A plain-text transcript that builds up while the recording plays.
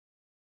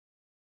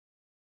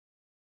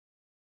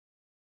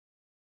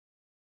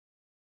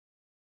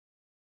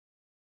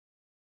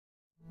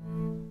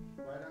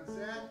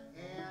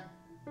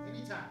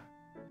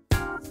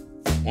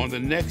on the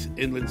next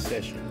Inland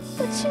Sessions.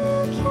 But you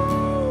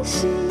can't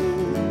see,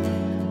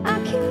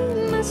 I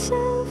keep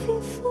myself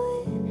here for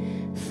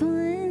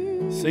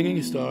fun.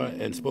 Singing star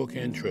and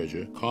Spokane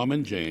treasure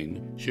Carmen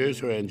Jane shares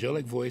her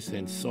angelic voice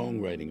and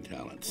songwriting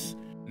talents.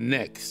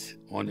 Next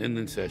on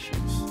Inland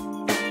Sessions.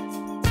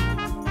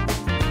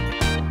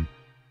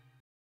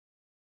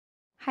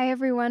 Hi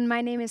everyone,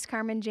 my name is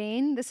Carmen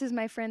Jane. This is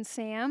my friend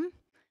Sam.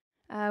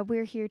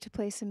 We're here to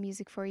play some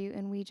music for you,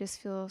 and we just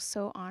feel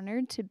so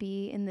honored to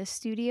be in this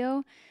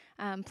studio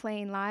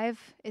playing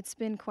live. It's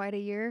been quite a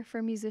year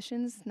for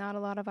musicians, not a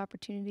lot of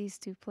opportunities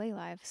to play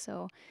live,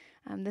 so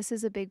this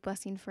is a big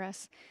blessing for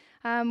us.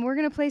 We're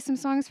going to play some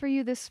songs for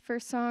you. This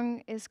first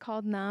song is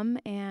called Numb,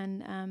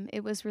 and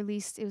it was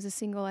a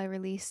single I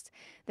released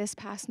this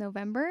past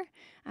November.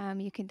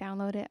 You can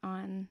download it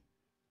on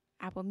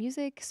Apple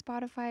Music,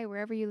 Spotify,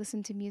 wherever you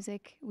listen to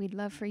music. We'd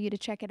love for you to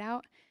check it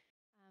out.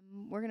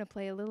 We're going to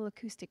play a little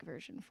acoustic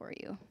version for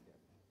you.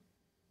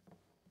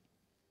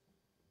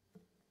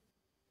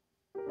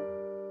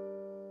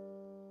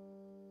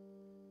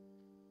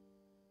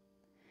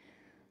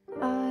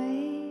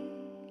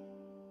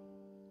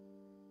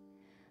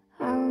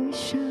 I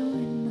wish I were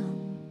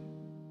numb.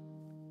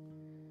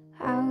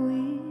 I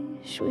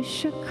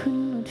wish I could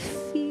not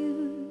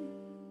feel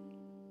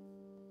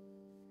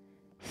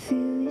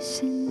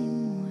this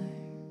anymore.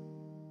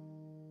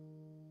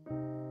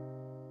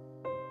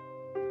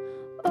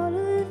 All of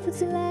the thoughts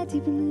that lie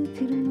deep in the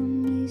pit of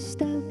my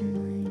messed up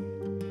mind,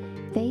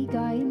 they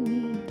guide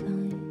me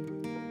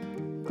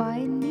blind,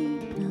 guide me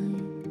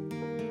blind.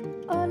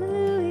 All of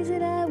the ways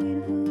that I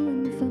wait for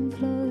when fun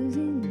flows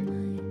in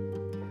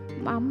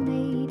my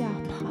made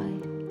up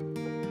heart,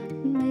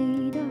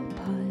 made up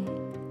heart.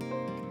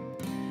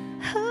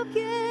 How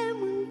can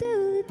one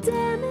do the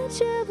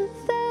damage of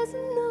 1,000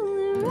 on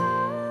the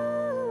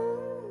wrong,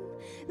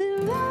 the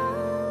wrong?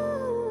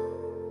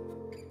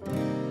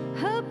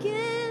 How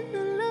can I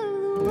love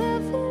the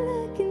world feel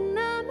like an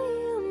army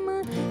on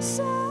my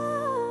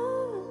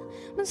soul,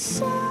 my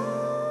soul?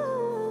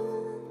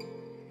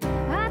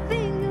 I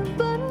think of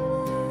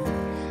buttermilk,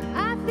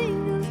 I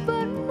think of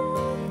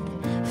buttermilk,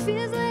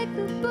 feels like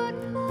the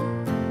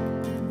buttermilk.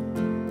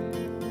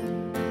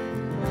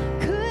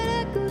 Could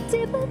I go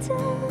deeper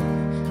down?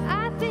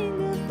 I think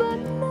of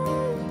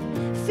buttermilk,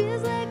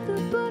 feels like the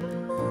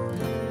buttermilk.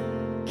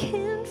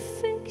 Can't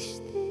fix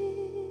this.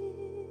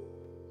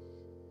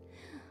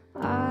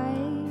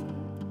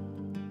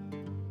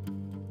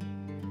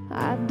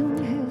 I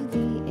don't have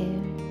the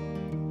air.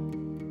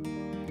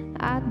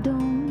 I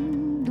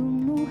don't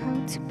know how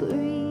to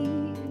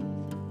breathe.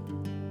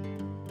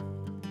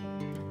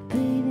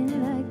 Breathing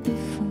like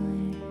before.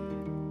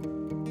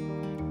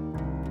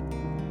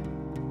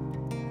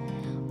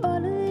 All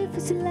of the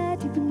thoughts that lie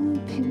deep in the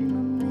pit of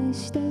my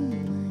messed up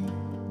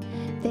mind,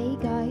 they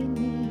guide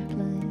me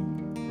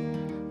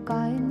blind,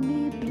 guide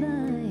me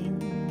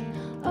blind.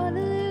 All of the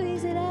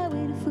ways that I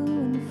waited for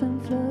when the fun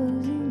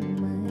flows in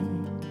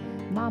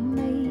my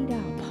made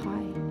up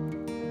heart,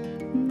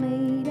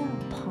 made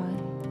up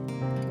heart.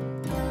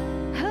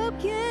 How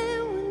can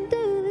one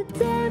do the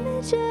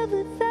damage of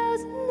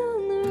 1,000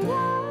 on the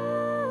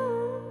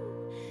wrong,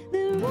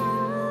 the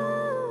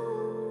wrong?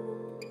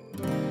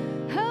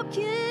 How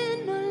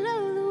can I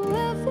love the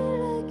world feel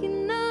like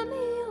an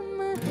army on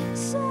my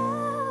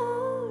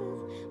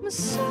soul, my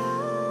soul?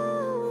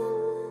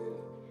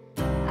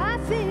 I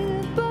think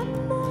of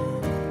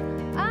buttermilk,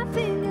 I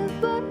think of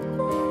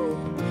buttermilk,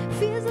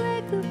 feels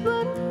like the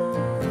buttermilk.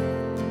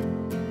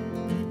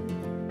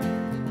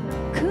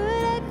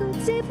 Could I go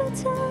deeper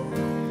down?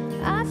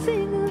 I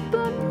think of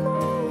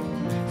buttermilk,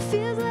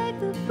 feels like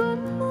the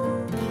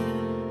buttermilk.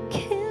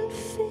 Can't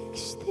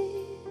fix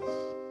this.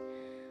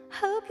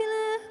 How can I,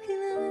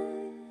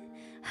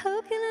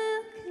 how can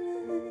I,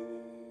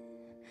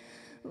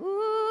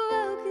 ooh,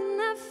 how can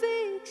I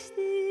fix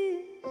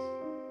this?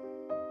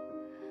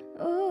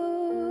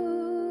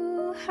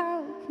 Oh,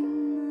 how can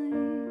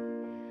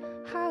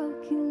I, how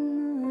can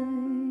I?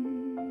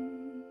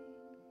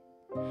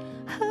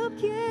 How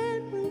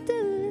can one do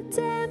the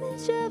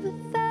damage of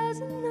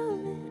 1,000 on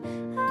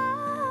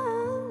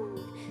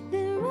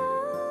the wrong?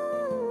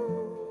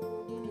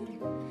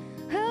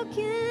 How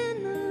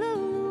can I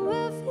love the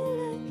world feel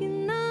like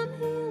an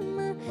army on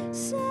my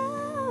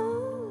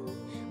soul,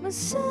 my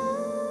soul?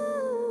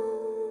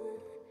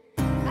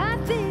 I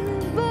think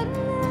of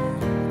buttermilk,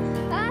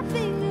 I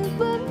think of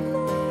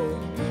buttermilk,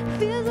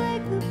 feels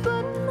like the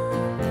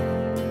buttermilk.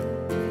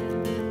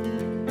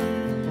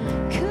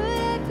 Could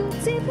I go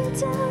deeper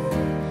down?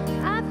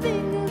 I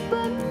think of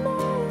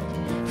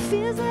buttermilk,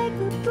 feels like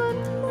the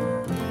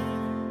buttermilk.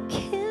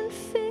 Can't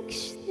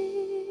fix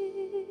this.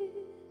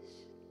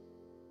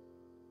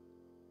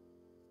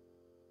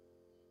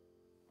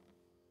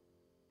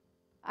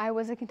 I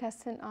was a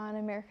contestant on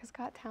America's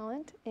Got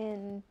Talent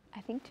in,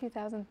 I think,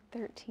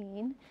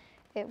 2013.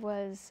 It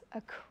was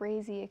a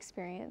crazy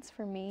experience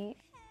for me.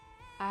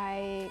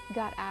 I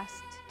got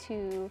asked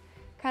to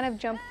kind of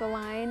jump the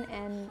line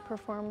and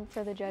perform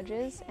for the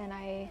judges, and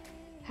I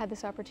had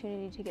this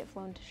opportunity to get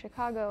flown to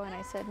Chicago, and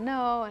I said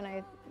no, and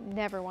I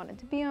never wanted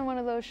to be on one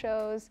of those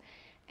shows.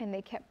 And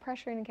they kept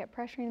pressuring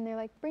and they're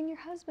like, bring your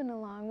husband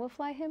along, we'll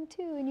fly him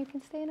too, and you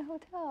can stay in a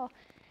hotel.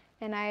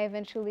 And I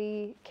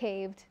eventually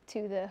caved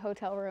to the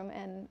hotel room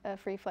and a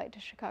free flight to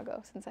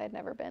Chicago, since I had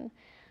never been,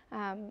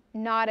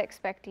 not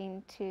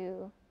expecting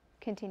to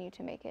continue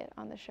to make it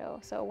on the show.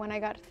 So when I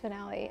got to the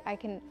finale, I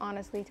can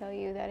honestly tell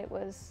you that it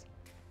was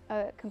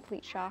a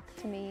complete shock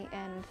to me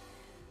and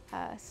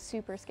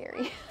super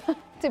scary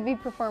to be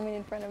performing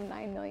in front of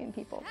 9 million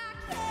people.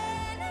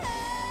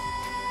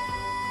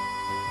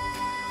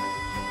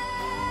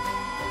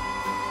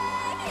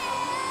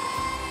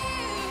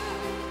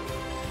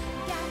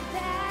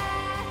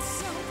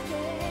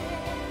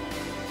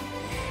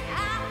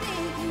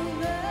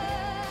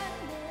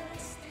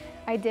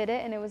 I did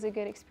it, and it was a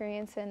good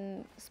experience,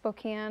 and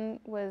Spokane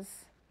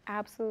was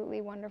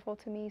absolutely wonderful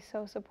to me,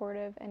 so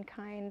supportive and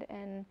kind,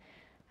 and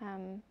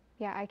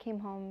yeah, I came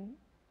home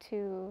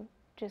to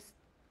just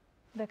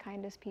the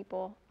kindest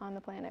people on the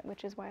planet,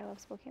 which is why I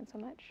love Spokane so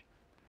much.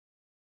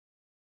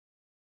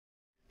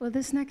 Well,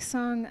 this next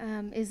song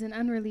is an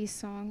unreleased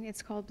song.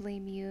 It's called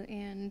Blame You,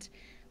 and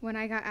when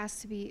I got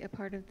asked to be a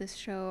part of this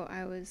show,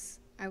 I was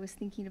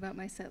thinking about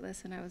my set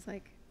list, and I was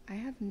like, I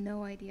have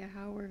no idea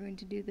how we're going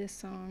to do this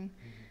song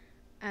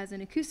as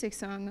an acoustic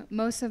song.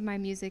 Most of my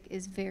music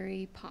is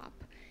very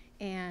pop,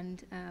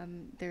 and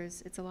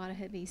it's a lot of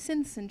heavy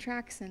synths and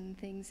tracks and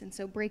things, and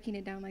so breaking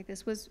it down like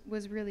this was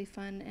really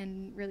fun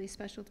and really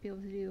special to be able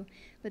to do.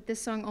 But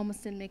this song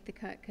almost didn't make the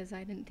cut because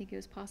I didn't think it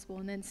was possible.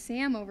 And then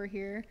Sam over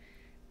here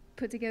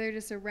put together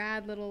just a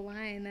rad little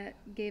line that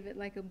gave it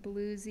like a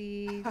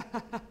bluesy,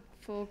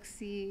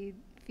 folksy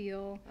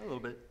feel. A little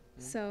bit.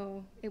 Yeah.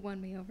 So it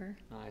won me over.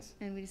 Nice.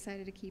 And we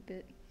decided to keep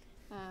it.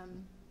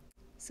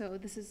 So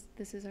this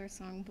is our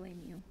song, Blame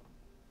You.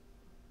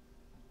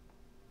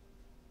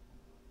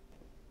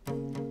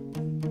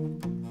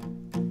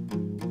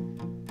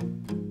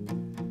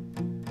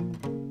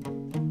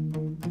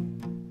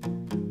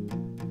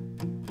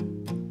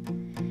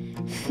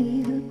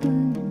 Fever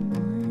burning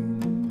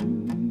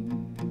mind,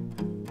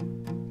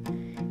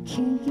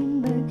 can't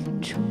get back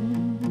control.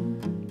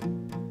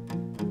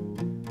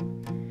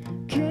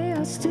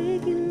 Chaos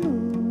taking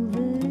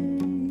over,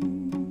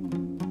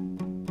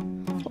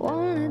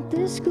 won't let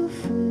this go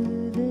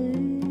further.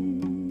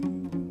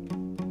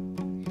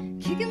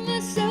 Kicking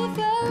myself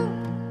out,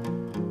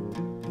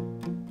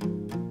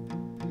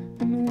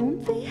 and I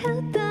won't be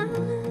held down.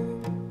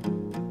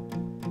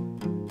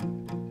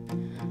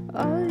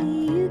 All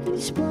you can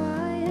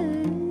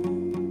inspire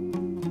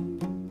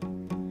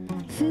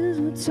fills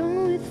what's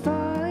on with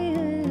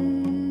fire.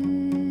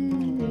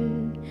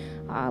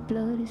 Our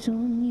blood is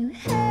on your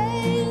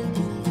hands.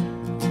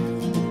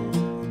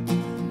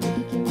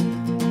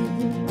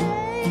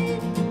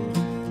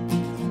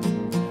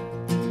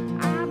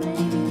 I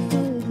blame you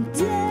for the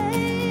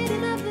dead in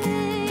my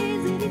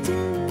veins, and you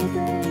do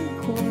the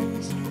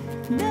chorus.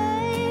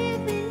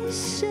 Nothing you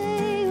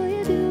say or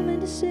you do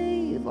meant to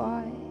save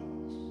us.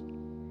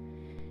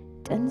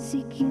 Done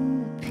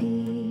seeking the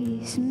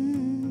peace,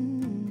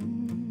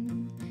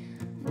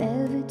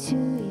 never to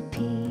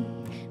repeat.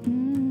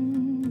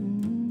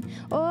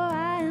 Oh,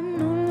 I am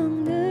no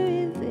longer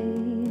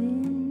evading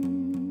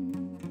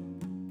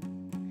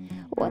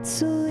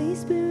what's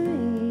always been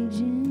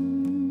raging.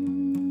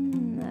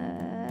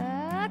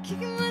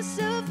 Kicking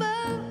myself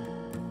out,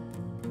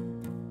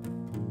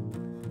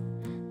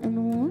 and I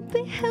won't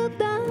be held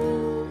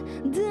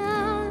down,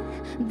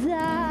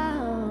 down.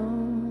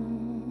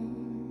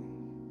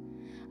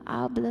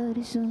 Our blood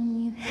is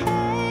on your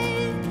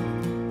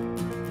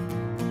hands,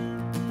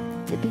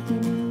 the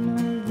beginning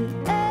of the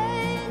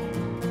end.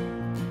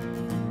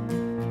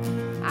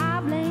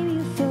 I blame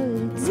you for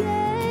the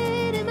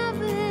dead in my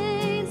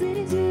veins, and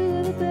you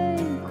do the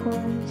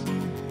banquets.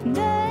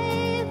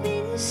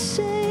 Nothing you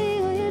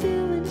say or you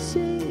do meant to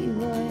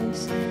save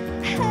us.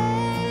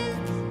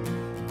 Hands,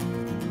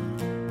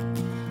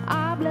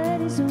 our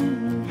blood is on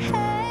your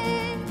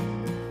hands.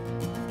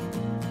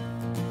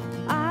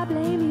 I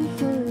blame you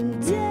for the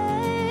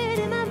dead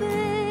in my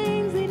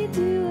veins, and you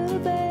do the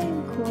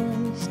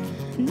banquets.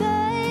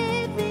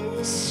 Nothing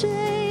you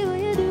say or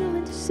you do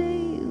meant to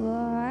save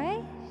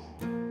us.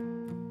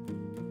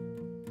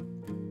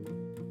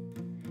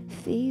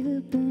 Fever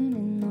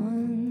burning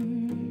on,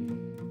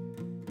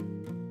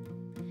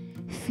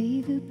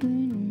 fever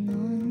burning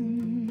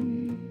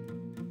on,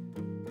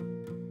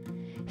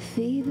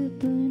 fever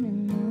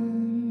burning on.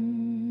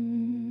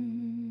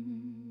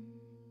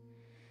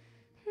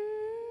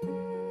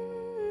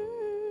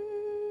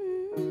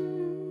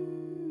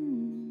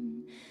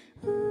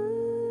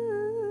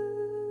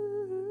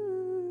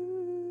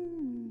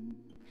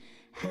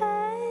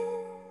 Hey,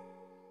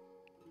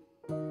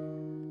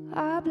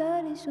 our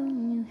blood is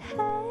on your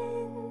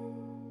hands.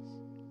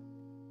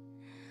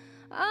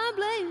 I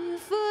blame you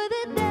for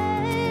the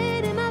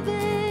dead in my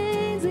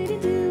veins, and you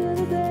do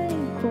the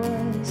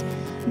banquets.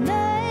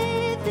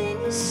 Nothing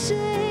you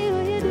say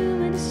or you do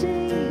meant to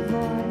save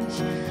us.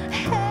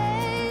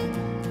 Hey,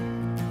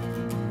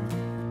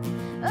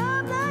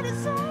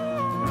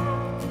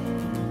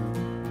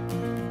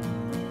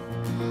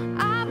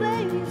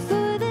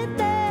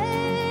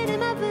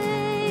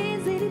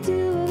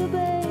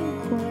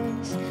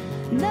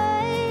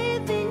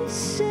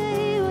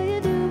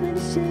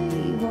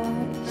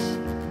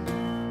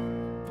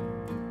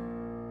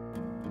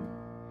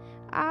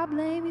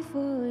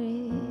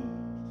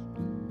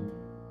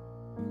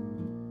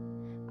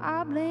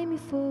 I'll blame you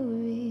for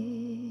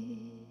it.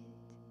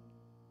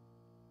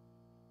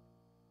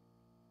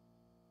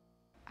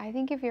 I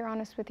think if you're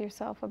honest with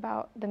yourself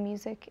about the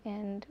music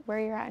and where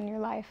you're at in your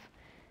life,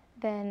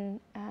 then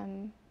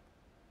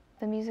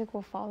the music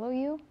will follow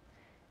you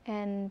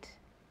and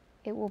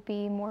it will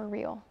be more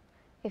real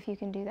if you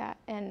can do that.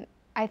 And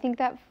I think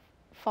that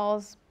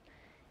falls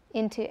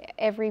into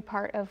every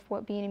part of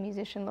what being a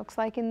musician looks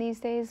like in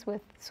these days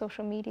with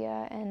social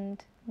media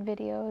and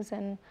videos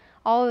and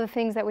all of the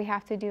things that we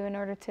have to do in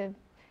order to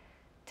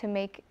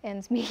make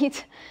ends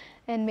meet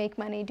and make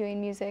money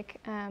doing music,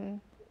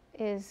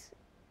 is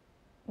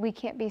we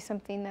can't be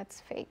something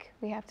that's fake.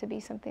 We have to be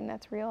something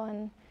that's real.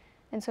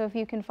 And so if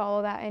you can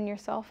follow that in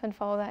yourself and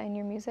follow that in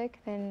your music,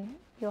 then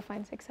you'll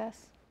find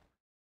success.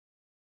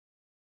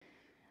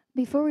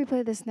 Before we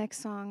play this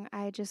next song,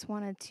 I just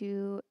wanted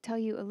to tell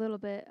you a little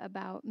bit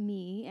about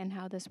me and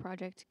how this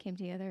project came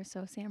together.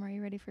 So Sam, are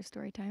you ready for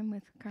story time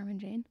with Carmen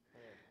Jane?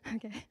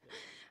 Okay.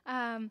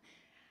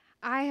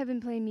 I have been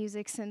playing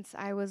music since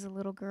I was a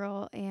little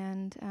girl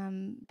and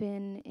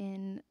been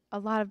in a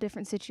lot of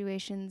different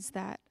situations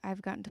that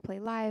I've gotten to play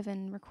live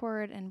and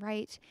record and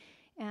write.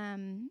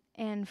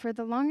 And for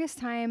the longest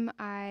time,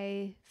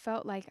 I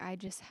felt like I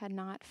just had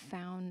not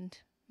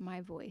found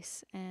my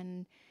voice,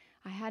 and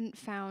I hadn't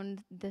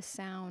found the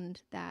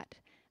sound that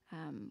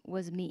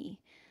was me.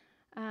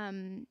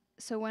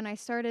 So when I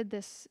started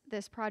this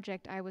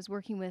project, I was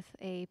working with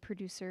a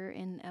producer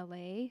in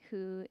LA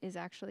who is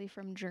actually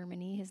from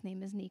Germany. His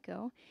name is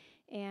Nico.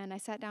 And I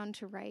sat down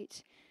to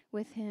write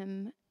with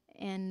him,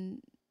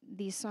 and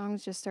these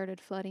songs just started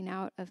flooding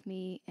out of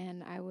me,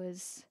 and I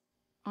was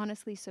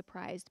honestly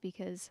surprised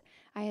because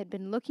I had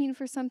been looking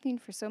for something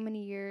for so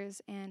many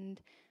years and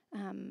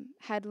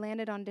had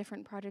landed on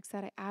different projects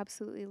that I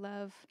absolutely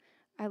love.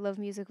 I love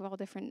music of all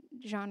different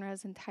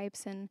genres and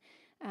types, and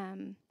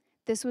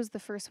this was the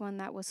first one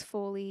that was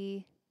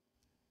fully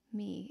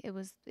me. It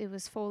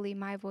was fully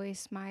my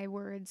voice, my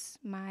words,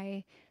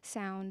 my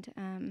sound,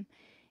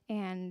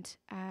 and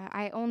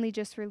I only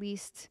just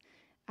released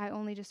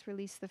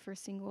the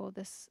first single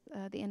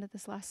the end of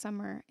this last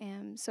summer,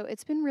 and so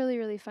it's been really,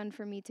 really fun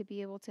for me to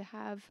be able to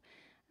have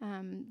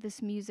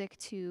this music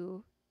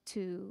to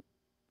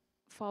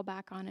fall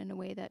back on in a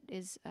way that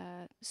is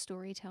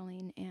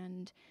storytelling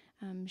and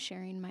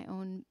sharing my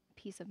own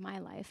piece of my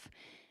life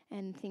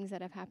and things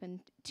that have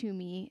happened to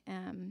me,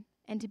 and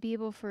to be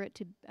able for it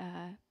to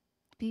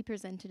be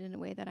presented in a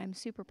way that I'm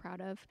super proud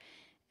of,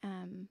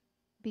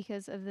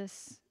 because of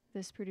this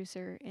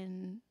producer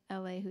in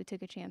LA who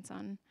took a chance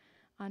on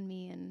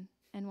me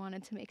and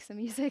wanted to make some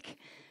music.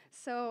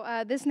 So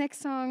this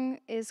next song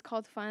is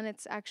called Fun.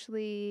 It's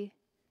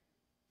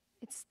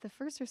the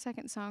first or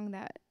second song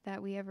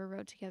that we ever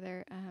wrote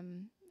together,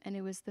 and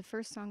it was the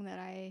first song that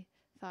I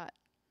thought,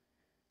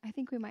 I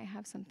think we might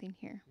have something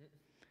here.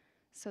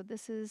 So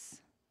this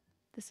is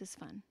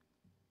fun.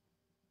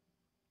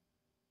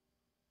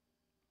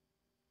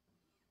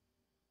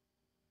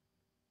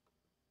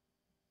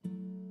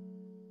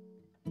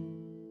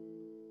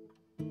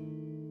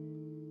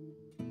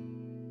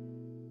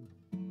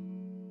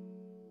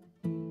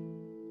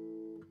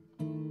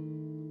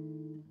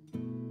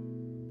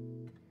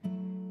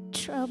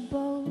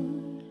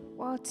 Troubled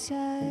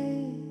water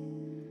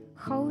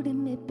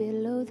holding me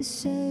below the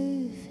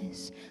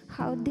surface.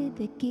 How did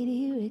they get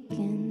here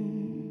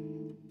again?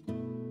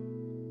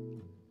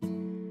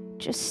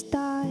 Just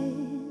start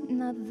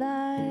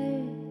another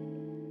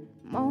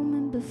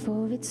moment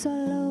before it's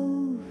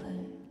all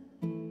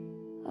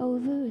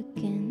over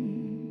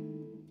again.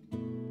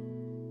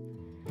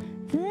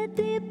 The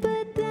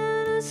deeper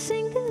down I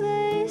sink, the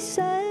less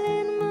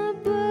silent my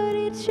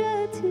body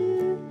tried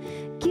to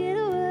get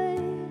away.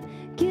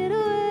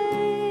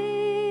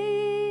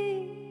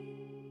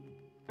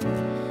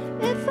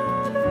 If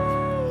I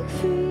break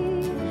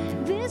free,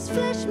 this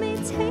flesh may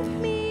take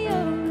me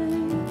over,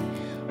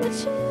 but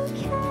you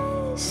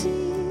can't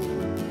see.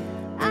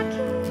 I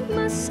keep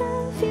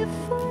myself here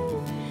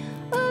for,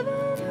 or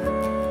it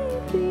may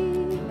be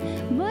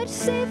much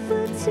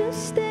safer to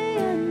stay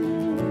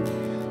under,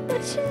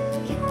 but you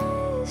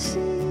can't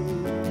see.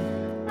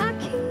 I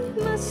keep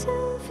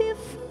myself here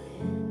for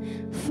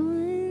fun.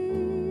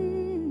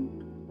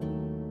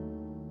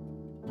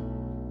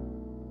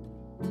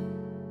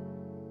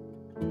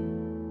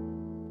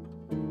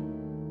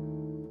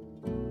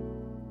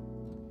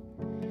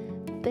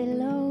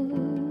 Below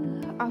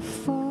I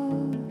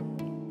fall,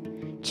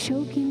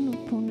 choking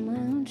upon my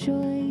own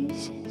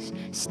choices,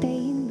 stay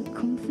in the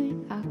comfort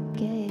I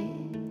get.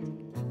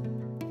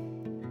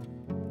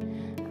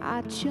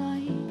 I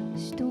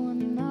just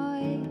don't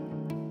know,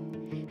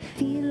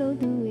 feel all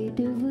the weight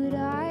of what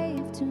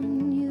I've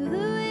done, you the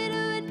weight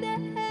of what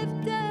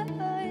I've done.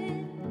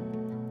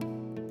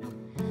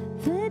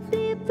 The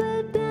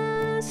deeper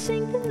down I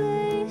sink, the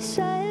less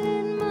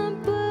silent my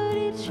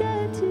body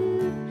tried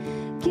to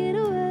get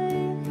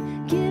away.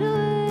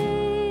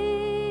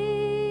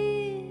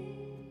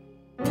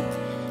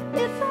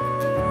 If I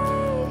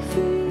break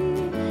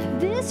free,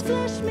 this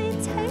flesh may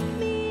take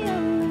me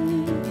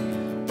away,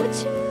 but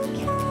you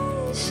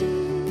can't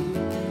see.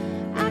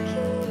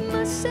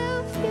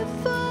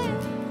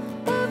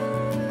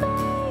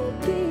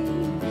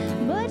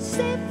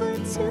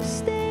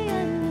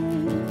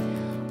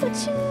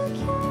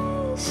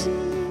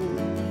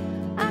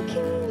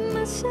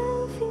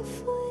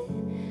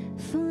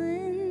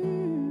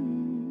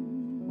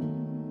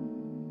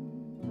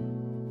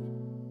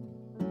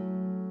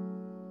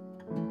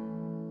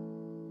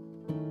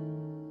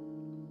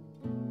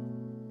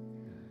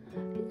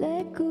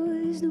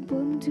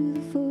 bottom to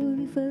the fall.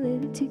 If I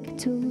let it take a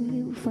toll,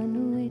 it will find a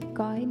way to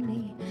guide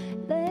me.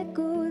 Let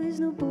go, there's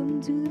no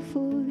bottom to the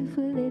fall. If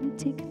I let it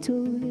take a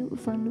toll, it will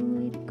find a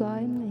way to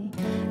guide me.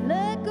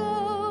 Let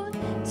go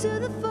to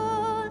the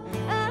fall,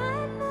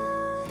 I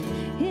know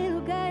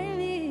it'll guide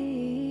me.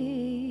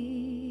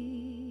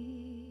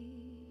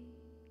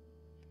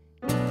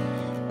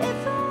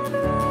 If I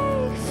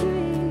break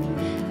free,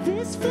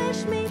 this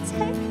flesh may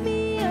take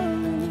me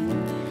on.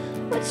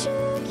 What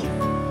you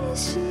can't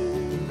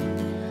see,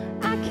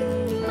 I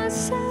keep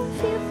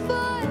myself here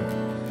for.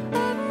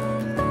 Or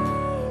it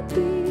might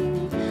be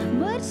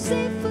much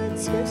safer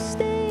to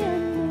stay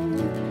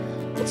under.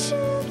 What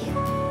you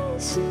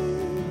can't see,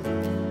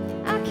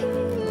 I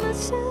keep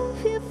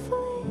myself here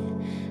for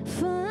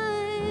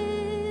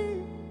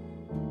fun.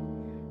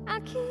 I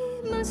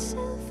keep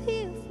myself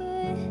here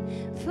for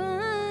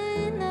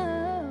fun. No,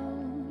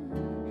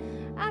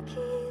 I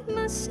keep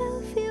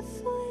myself here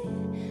for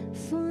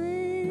fun.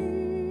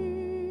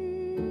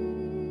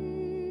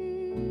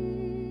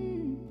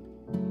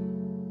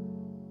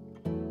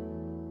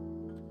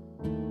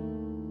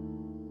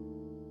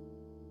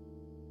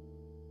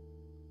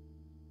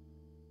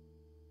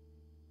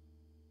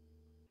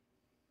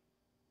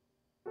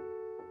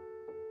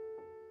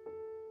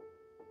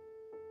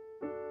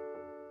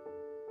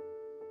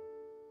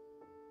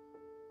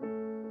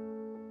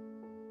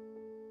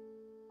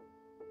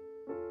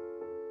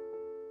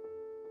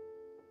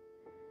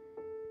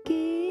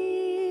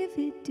 Give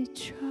it a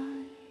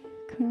try,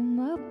 come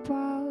up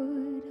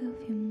out of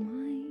your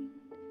mind.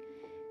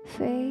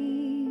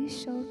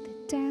 Face all the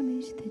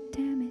damage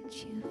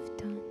you've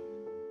done.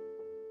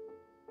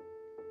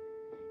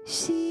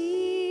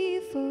 See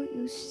for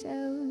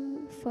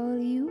yourself all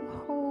you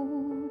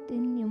hold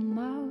in your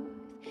mouth.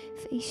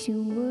 Face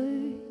your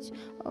words,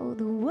 all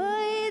the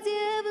words you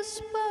ever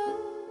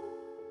spoke.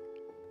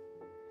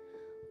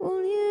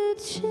 Will you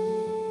change?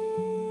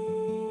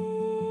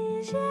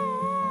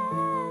 Yeah.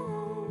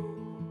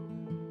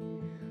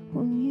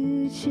 Will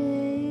you change?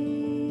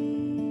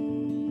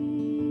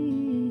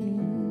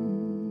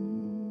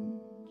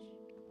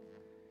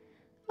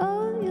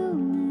 Oh, your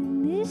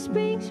man, this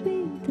brings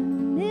me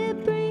down,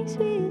 it brings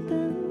me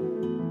down.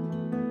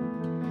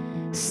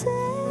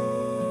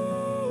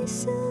 Say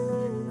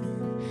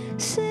something,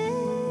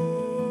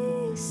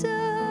 say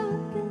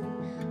something.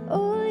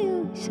 Oh,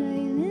 your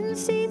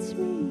silence eats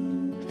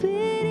me up,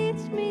 it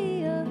eats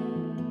me up.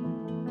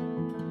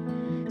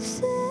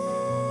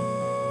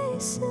 Say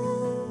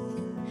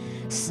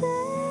something,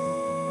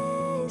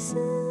 say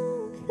something.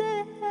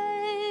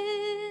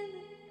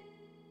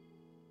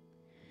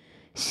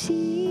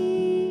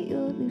 See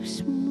your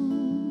lips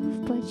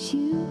move, but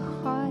you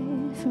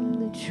hide from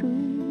the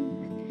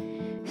truth.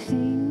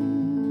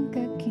 Think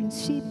I can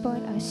see,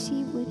 but I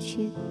see what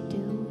you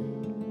do.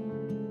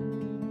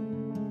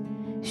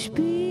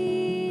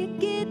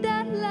 Speak it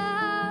out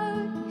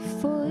loud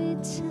before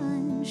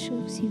time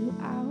shows you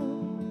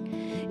out.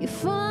 You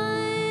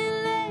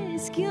find that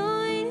it's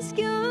going, it's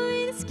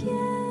going, it's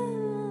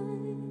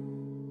going.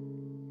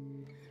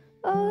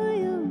 Oh,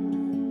 your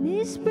man,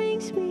 this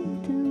brings me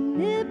down,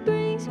 it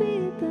brings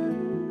me down.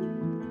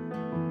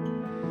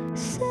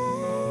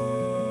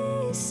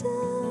 Say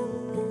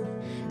something,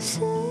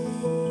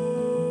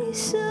 say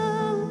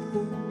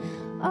something.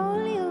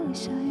 All your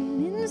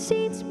silence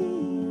eats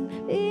me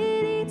up,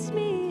 it eats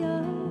me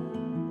up.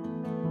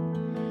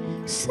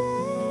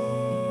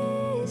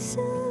 Say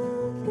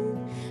something,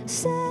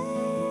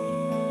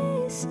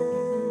 say something.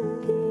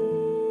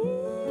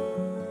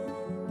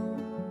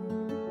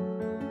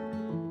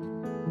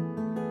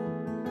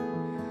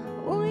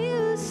 Will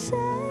you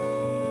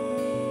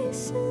say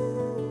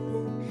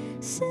something,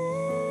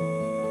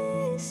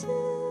 say something?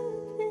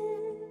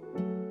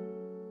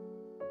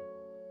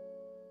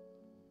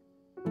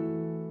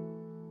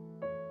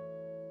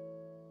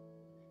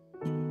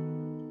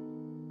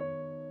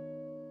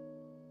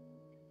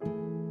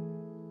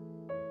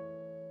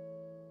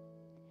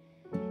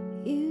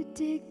 You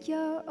dig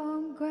your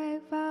own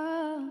grave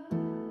out.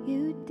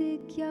 You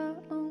dig your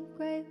own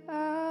grave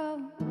out.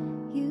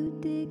 You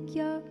dig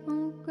your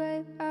own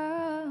grave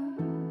out.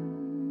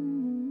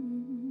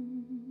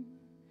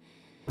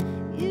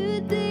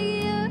 You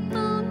dig your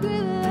own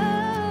grave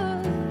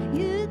out.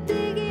 You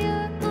dig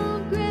your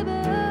own grave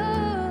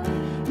out.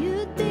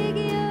 You dig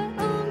your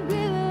own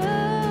grave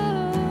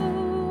out.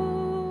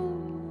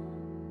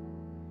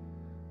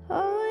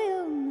 Oh,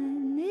 your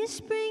man,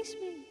 this brings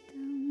me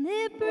down,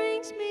 it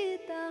brings me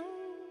down.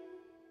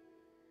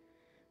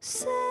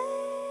 Say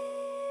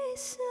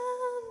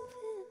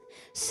something,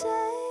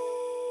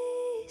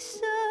 say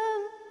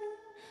something.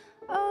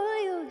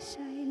 Oh, your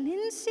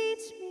silence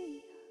eats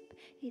me up,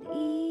 it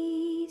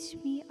eats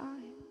me up.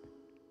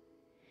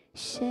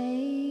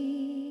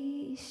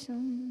 Say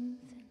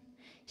something,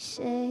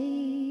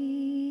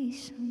 say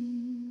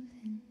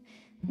something.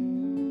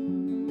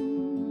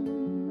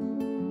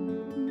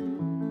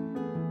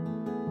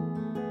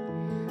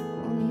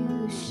 Will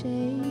you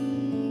say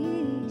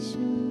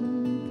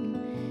something,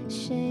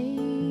 say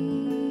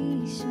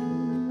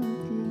something?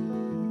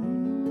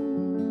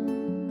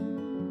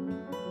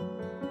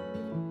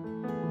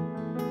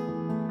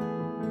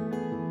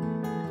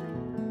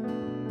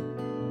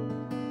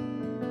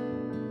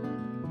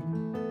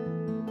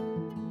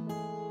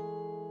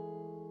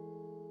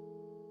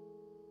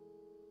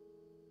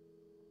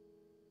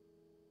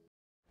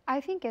 I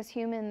think as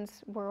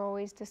humans, we're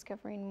always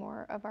discovering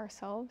more of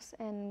ourselves,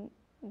 and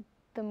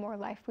the more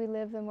life we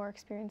live, the more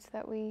experience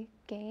that we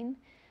gain.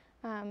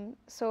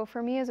 So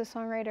for me as a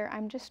songwriter,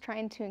 I'm just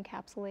trying to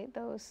encapsulate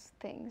those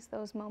things,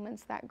 those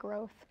moments, that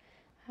growth,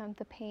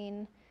 the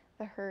pain,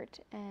 the hurt.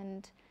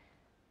 And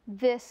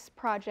this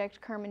project,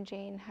 Carmen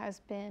Jane, has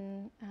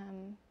been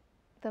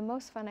the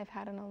most fun I've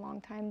had in a long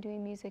time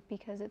doing music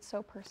because it's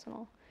so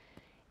personal.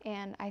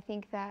 And I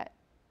think that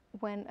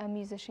when a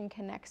musician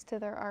connects to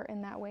their art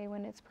in that way,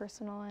 when it's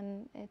personal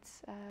and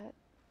it's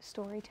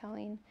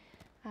storytelling,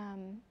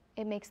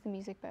 it makes the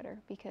music better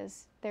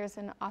because there's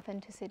an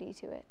authenticity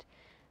to it.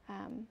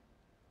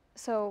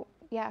 So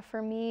yeah,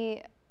 for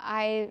me,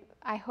 I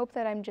hope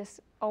that I'm just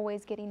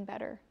always getting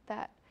better,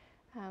 that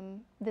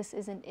this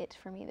isn't it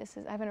for me.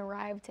 I haven't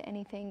arrived to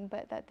anything,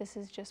 but that this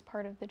is just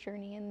part of the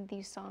journey, and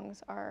these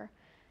songs are,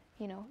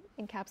 you know,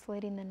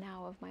 encapsulating the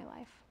now of my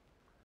life.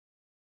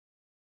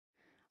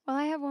 Well,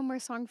 I have one more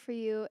song for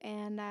you,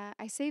 and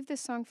I saved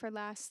this song for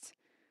last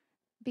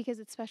because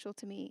it's special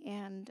to me,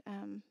 and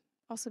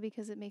also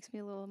because it makes me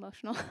a little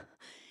emotional.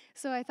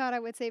 So I thought I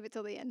would save it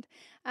till the end.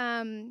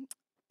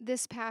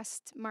 This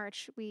past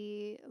March,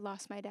 we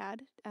lost my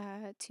dad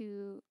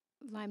to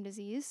Lyme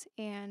disease,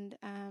 and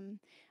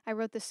I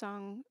wrote this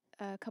song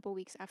a couple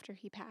weeks after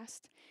he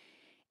passed.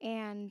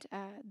 And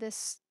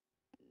this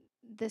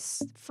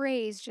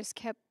phrase just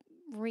kept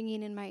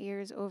ringing in my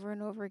ears over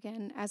and over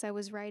again as I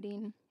was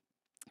writing.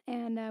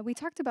 And we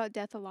talked about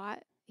death a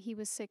lot. He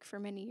was sick for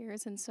many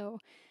years, and so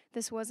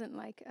this wasn't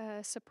like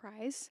a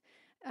surprise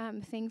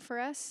thing for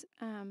us.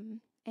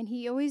 And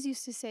he always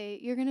used to say,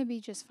 "You're going to be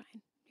just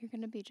fine. You're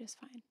going to be just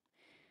fine."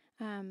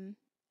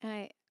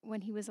 And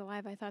when he was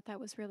alive, I thought that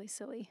was really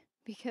silly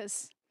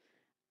because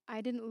I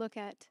didn't look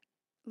at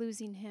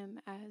losing him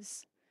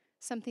as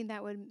something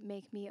that would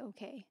make me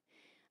okay.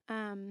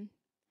 And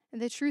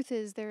the truth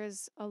is, there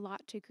is a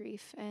lot to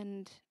grief,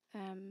 and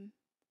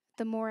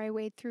the more I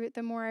wade through it,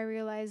 the more I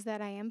realize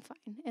that I am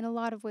fine. In a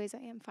lot of ways, I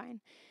am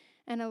fine.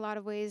 In a lot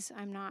of ways,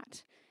 I'm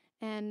not.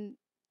 And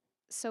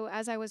so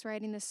as I was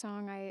writing this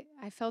song,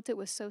 I felt it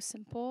was so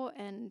simple,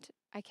 and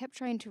I kept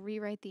trying to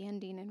rewrite the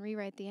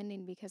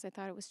ending because I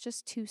thought it was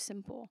just too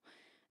simple.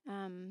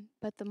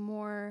 But the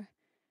more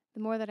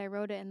that I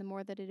wrote it and the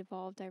more that it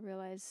evolved, I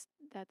realized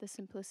that the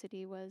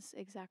simplicity was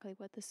exactly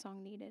what the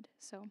song needed.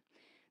 So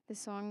this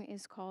song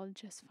is called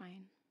Just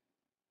Fine.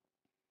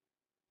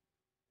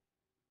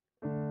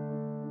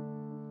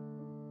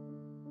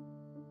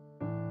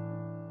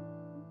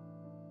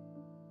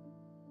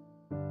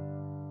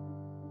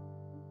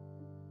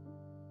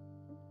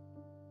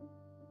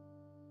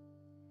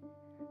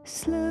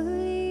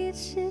 Slowly it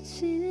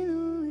sets in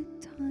over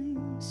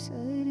time.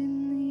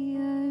 Suddenly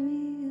I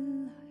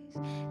realize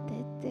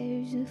that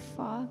there's a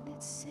fog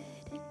that's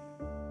setting.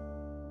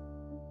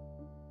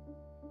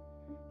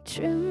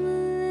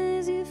 Tremble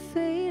as you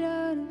fade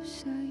out of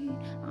sight.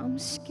 I'm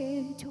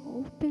scared to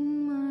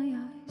open my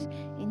eyes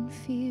in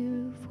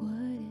fear of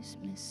what is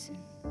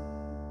missing.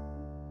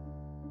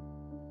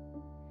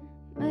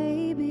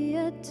 Maybe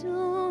I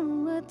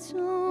don't,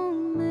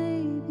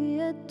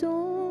 maybe I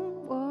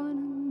don't wanna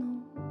know.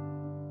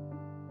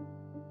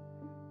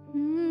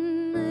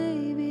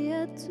 Maybe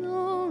I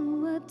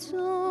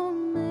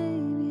don't,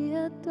 maybe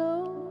I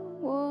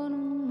don't wanna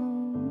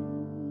know.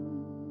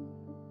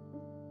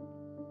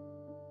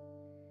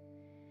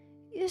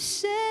 You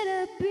said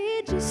I'd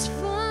be just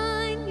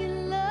fine. Your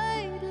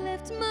light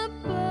left my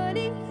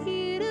body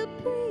here to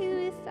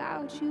breathe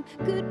without you.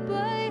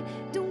 Goodbye,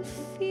 don't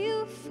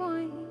feel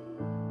fine.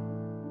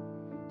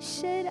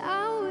 Said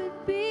I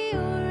would be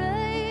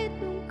alright,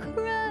 don't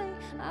cry.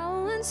 I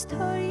once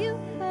taught you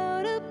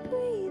how to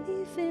breathe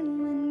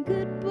even when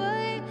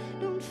goodbye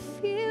don't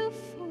feel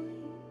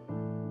fine.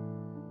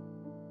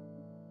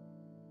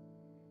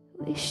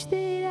 Wish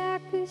that I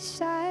could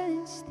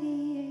silence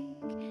the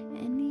ache,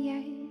 and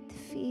yet the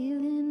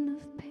feeling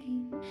of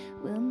pain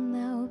will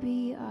now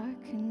be our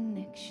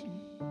connection.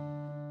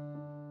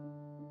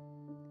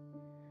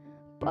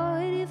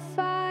 But if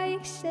I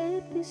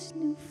accept this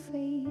new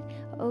fate,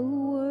 a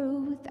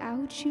world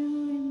without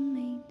you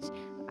remains.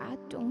 I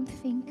don't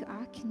think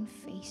I can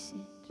face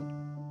it.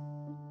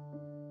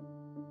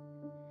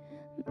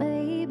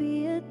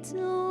 Maybe I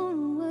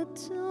don't,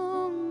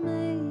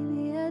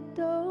 maybe I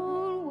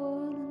don't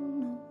wanna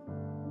know.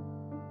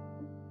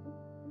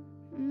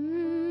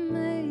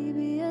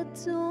 Maybe I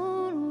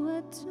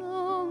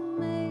don't,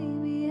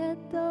 maybe I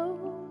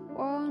don't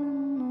wanna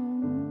know.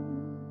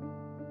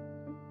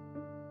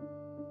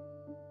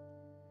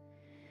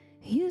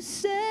 You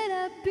said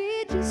I'd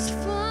be just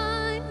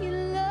fine.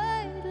 Your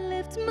light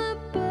left my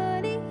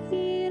body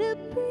here to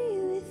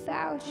breathe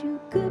without you.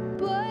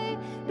 Goodbye,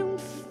 don't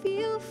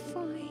feel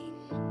fine.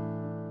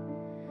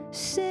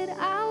 Said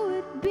I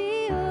would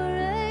be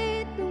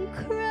alright, don't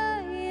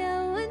cry.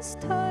 I once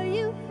taught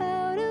you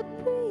how to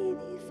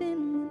breathe even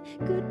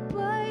when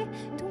goodbye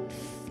don't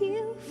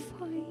feel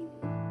fine.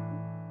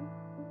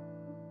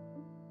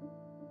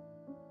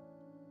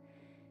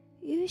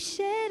 You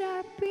said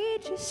I'd be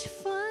just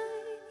fine.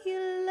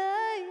 Your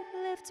light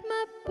left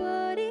my body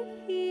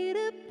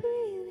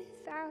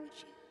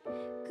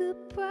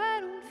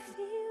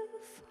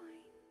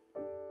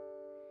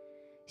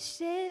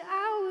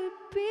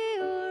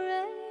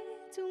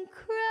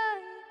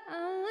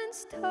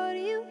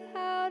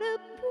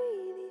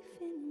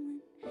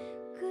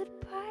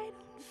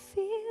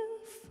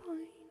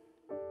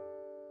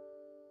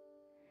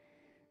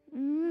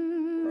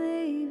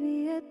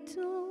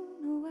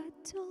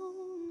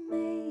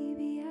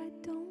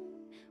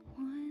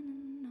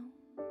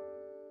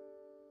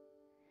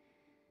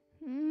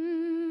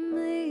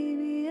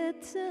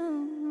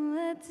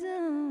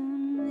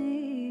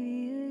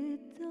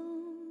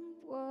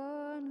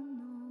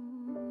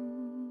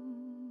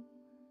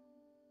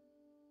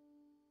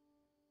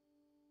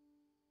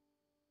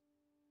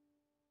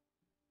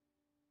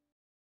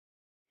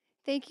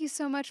Thank you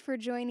so much for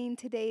joining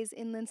today's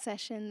Inland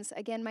Sessions.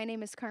 Again, my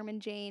name is Carmen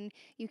Jane.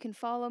 You can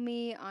follow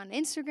me on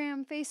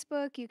Instagram,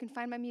 Facebook. You can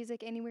find my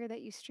music anywhere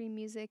that you stream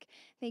music.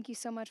 Thank you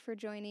so much for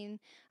joining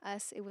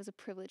us. It was a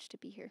privilege to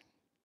be here.